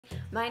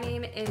My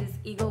name is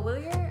Eagle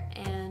Willier,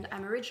 and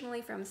I'm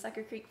originally from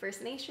Sucker Creek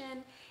First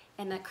Nation,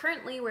 and I'm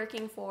currently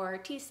working for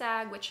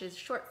TSAG, which is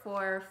short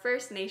for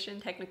First Nation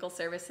Technical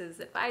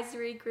Services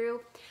Advisory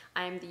Group.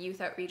 I'm the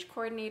Youth Outreach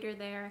Coordinator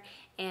there,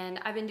 and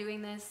I've been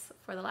doing this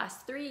for the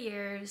last 3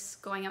 years,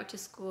 going out to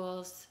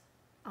schools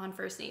on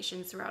First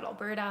Nations throughout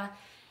Alberta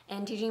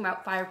and teaching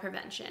about fire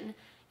prevention.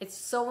 It's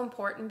so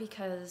important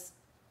because,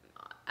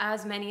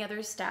 as many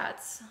other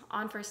stats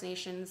on First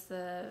Nations,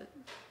 the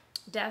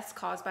deaths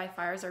caused by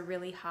fires are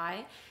really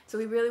high, so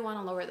we really want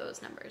to lower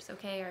those numbers,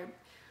 okay? Or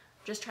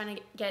just trying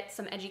to get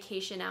some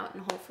education out,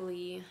 and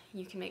hopefully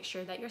you can make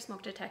sure that your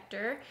smoke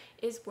detector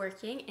is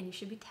working, and you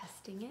should be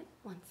testing it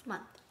once a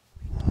month.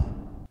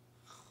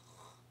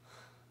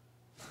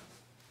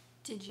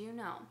 Did you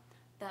know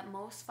that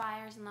most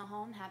fires in the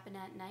home happen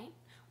at night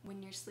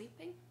when you're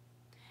sleeping?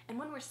 And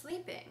when we're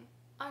sleeping,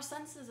 our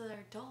senses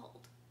are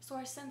dulled. So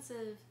our sense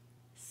of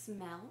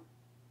smell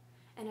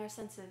and our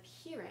sense of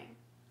hearing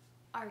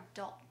are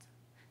dulled.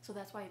 So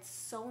that's why it's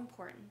so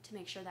important to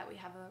make sure that we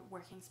have a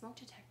working smoke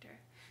detector.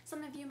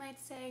 Some of you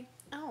might say,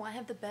 oh, I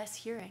have the best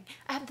hearing,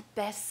 I have the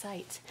best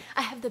sight,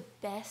 I have the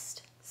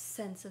best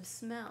sense of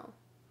smell.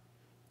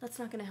 That's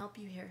not going to help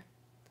you here.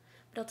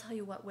 But I'll tell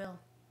you what will: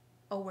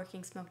 a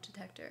working smoke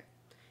detector.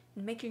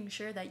 And making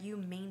sure that you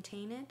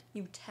maintain it,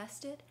 you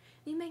test it,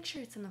 and you make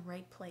sure it's in the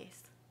right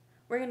place.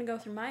 We're going to go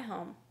through my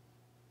home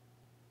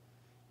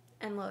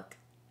and look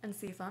and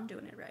see if I'm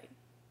doing it right.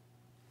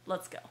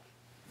 Let's go.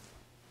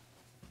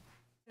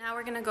 Now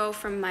we're gonna go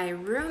from my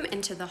room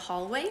into the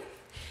hallway.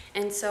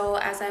 And so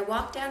as I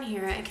walk down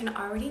here, I can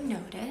already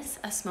notice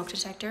a smoke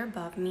detector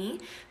above me.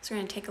 So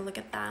we're gonna take a look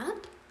at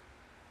that.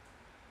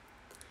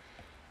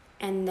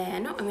 And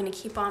then I'm gonna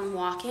keep on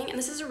walking. And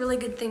this is a really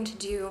good thing to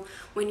do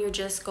when you're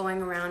just going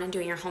around and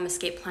doing your home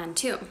escape plan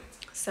too.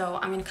 So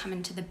I'm gonna come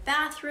into the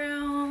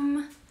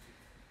bathroom,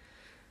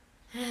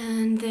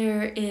 and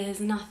there is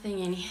nothing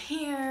in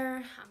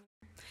here.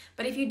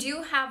 But if you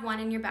do have one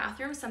in your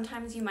bathroom,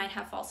 sometimes you might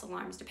have false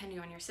alarms depending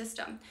on your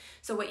system.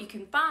 So what you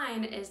can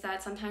find is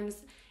that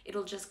sometimes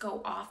it'll just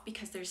go off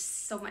because there's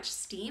so much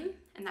steam,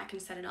 and that can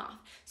set it off.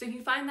 So if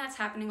you find that's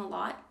happening a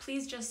lot,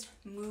 please just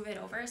move it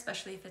over,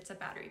 especially if it's a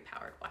battery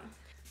powered one.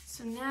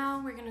 So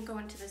now we're gonna go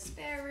into the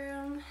spare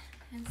room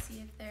and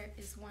see if there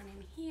is one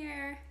in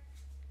here.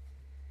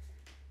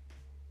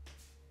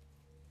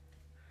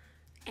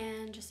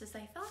 And just as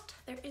I thought,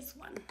 there is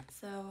one.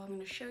 So I'm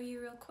gonna show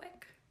you real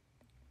quick.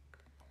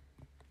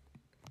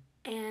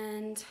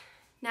 And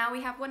now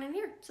we have one in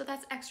here, so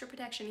that's extra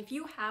protection. If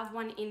you have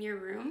one in your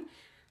room,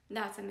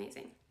 that's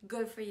amazing.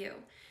 Good for you.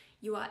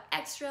 You are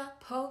extra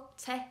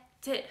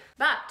protected.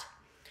 But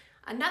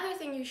another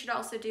thing you should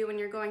also do when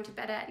you're going to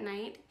bed at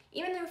night,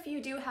 even though if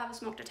you do have a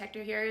smoke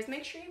detector here, is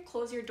make sure you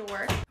close your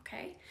door,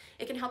 okay?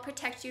 It can help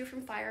protect you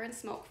from fire and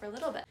smoke for a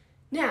little bit.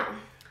 Now,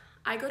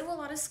 I go to a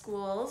lot of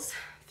schools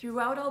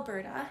throughout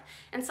Alberta,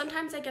 and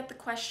sometimes I get the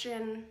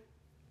question,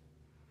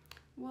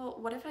 well,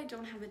 what if I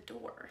don't have a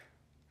door?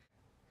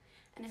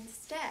 And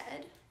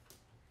instead,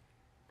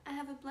 I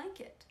have a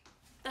blanket.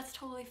 That's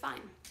totally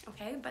fine,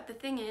 okay? But the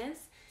thing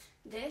is,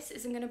 this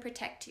isn't gonna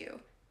protect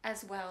you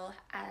as well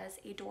as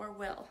a door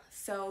will.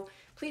 So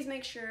please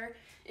make sure,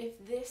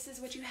 if this is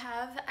what you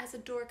have as a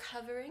door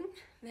covering,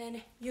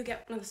 then you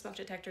get one of the smoke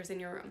detectors in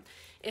your room.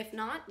 If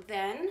not,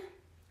 then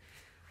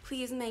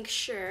please make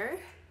sure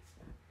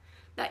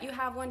that you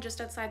have one just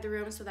outside the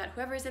room so that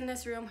whoever's in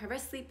this room,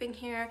 whoever's sleeping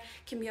here,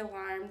 can be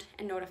alarmed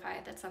and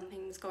notified that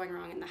something's going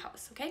wrong in the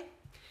house, okay?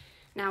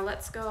 Now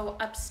let's go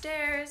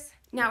upstairs.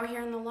 Now we're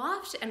here in the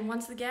loft, and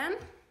once again,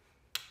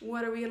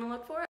 what are we gonna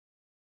look for?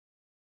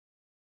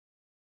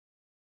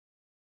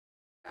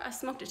 A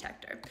smoke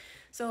detector.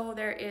 So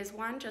there is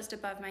one just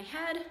above my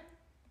head.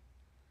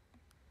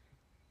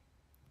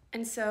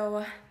 And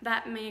so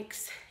that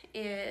makes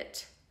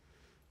it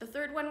the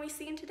third one we've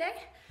seen today.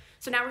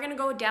 So now we're gonna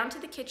go down to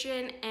the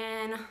kitchen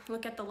and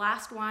look at the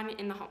last one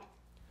in the home.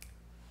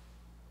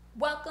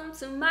 Welcome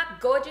to my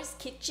gorgeous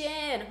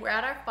kitchen. We're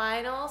at our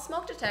final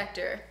smoke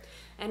detector.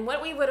 And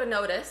what we would have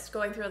noticed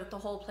going through the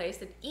whole place,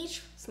 that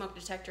each smoke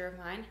detector of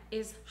mine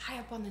is high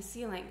up on the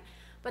ceiling.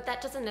 But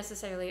that doesn't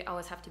necessarily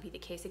always have to be the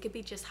case. It could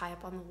be just high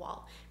up on the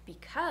wall.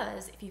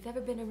 Because if you've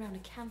ever been around a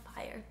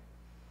campfire,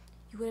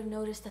 you would have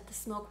noticed that the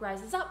smoke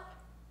rises up.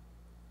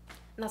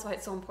 And that's why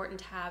it's so important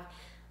to have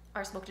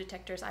our smoke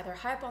detectors either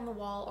high up on the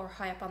wall or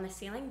high up on the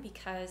ceiling,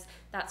 because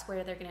that's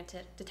where they're going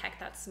to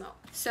detect that smoke.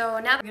 So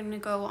now we're going to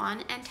go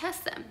on and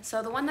test them.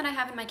 So the one that I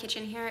have in my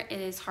kitchen here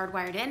is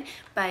hardwired in,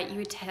 but you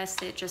would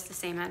test it just the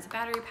same as a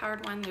battery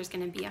powered one. There's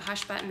going to be a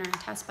hush button or a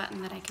test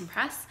button that I can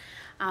press.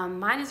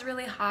 Mine is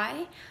really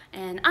high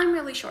and I'm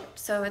really short,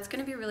 so it's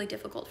going to be really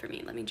difficult for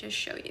me. Let me just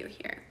show you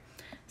here.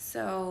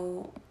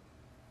 So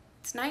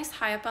it's nice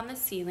high up on the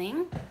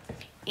ceiling,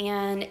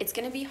 and it's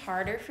going to be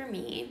harder for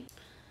me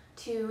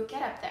to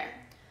get up there.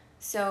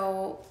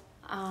 So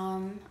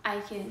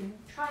I can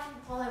try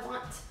all I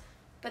want,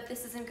 but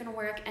this isn't gonna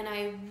work, and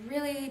I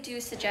really do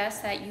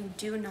suggest that you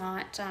do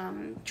not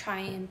try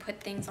and put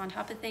things on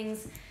top of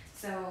things.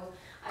 So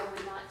I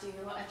would not do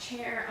a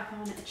chair up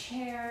on a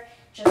chair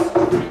just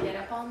to try to get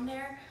up on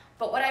there.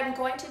 But what I'm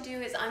going to do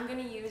is I'm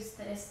going to use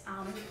this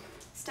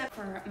step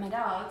for my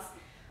dogs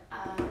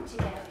to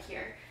get up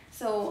here.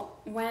 So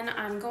when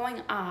I'm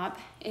going up,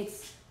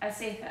 it's as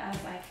safe as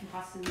I can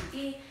possibly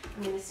be.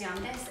 I'm going to stay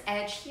on this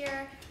edge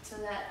here so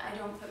that I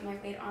don't put my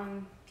weight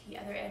on the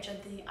other edge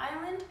of the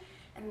island,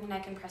 and then I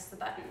can press the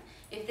button.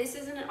 If this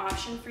isn't an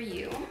option for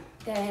you,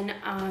 then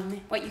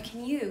what you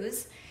can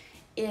use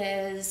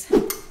is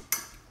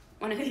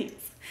one of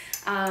these.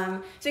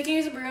 So you can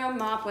use a broom,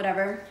 mop,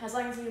 whatever, as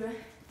long as you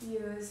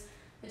use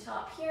the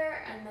top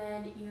here, and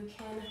then you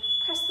can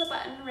press the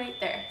button right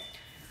there.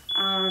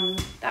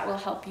 That will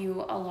help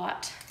you a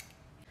lot,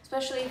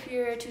 especially if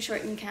you're too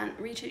short and you can't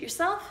reach it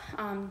yourself.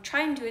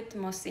 Try and do it the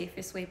most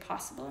safest way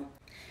possible.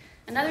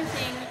 Another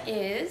thing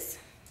is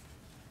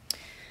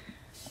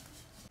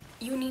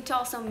you need to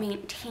also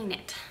maintain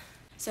it.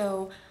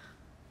 So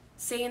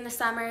say in the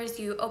summers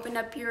you opened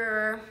up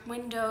your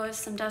windows,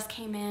 some dust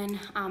came in,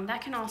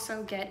 that can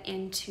also get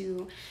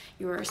into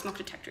your smoke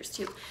detectors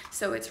too.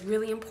 So it's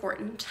really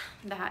important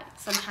that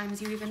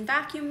sometimes you even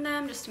vacuum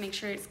them just to make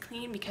sure it's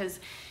clean, because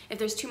if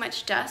there's too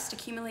much dust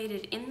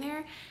accumulated in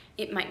there,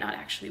 it might not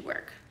actually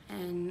work.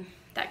 And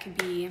that could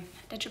be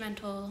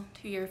detrimental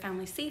to your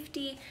family's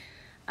safety.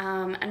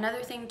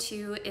 Another thing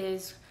too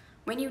is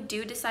when you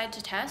do decide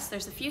to test,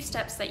 there's a few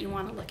steps that you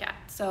want to look at.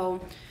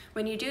 So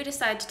when you do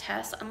decide to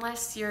test,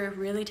 unless you're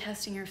really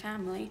testing your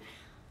family,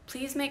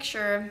 please make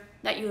sure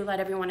that you let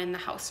everyone in the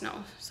house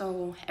know,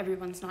 so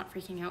everyone's not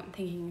freaking out and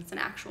thinking it's an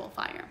actual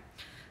fire.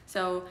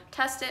 So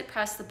test it,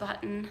 press the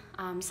button.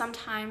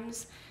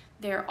 Sometimes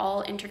they're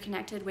all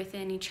interconnected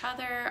within each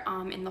other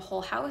in the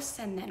whole house,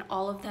 and then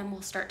all of them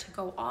will start to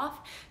go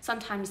off.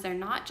 Sometimes they're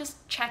not.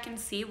 Just check and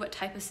see what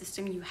type of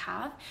system you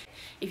have.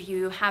 If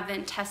you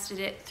haven't tested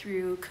it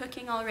through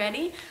cooking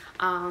already,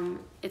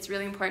 it's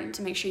really important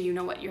to make sure you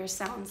know what yours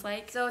sounds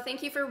like. So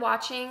thank you for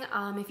watching.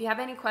 If you have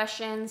any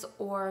questions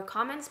or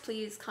comments,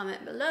 please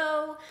comment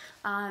below.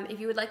 If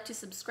you would like to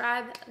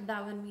subscribe,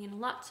 that would mean a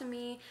lot to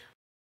me.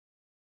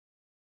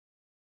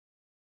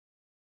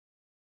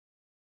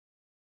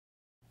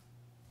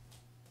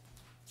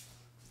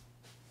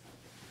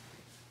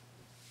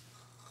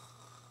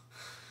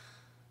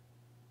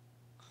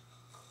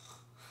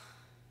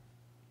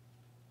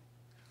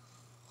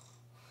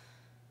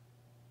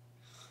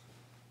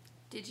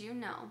 Did you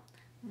know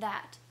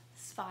that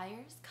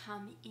fires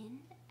come in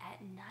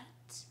at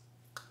night?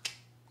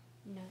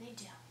 No, they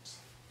don't.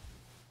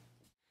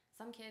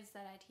 Some kids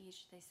that I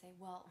teach, they say,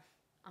 well,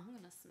 I'm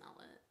gonna smell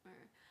it, or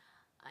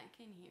I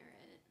can hear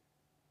it.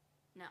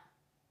 No.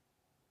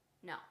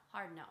 No,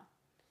 hard no.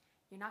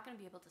 You're not gonna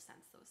be able to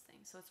sense those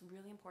things. So it's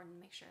really important to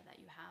make sure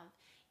that you have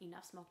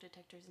enough smoke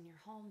detectors in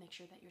your home, make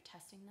sure that you're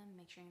testing them,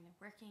 make sure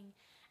they're working,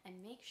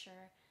 and make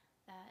sure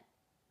that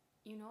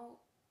you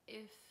know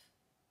if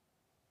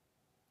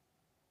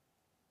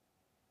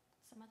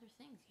some other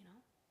things, you know,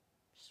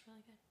 just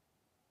really good,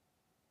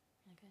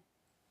 really good,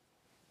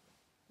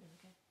 really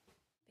good.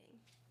 Bing.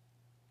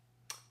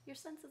 Your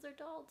senses are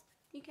dulled.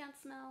 You can't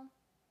smell.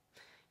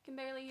 You can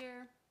barely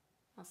hear.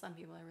 Well, some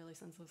people are really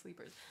sensitive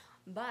sleepers,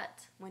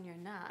 but when you're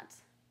not,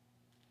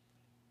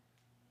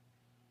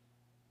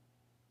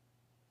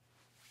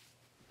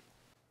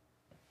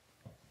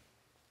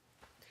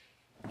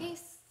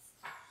 peace.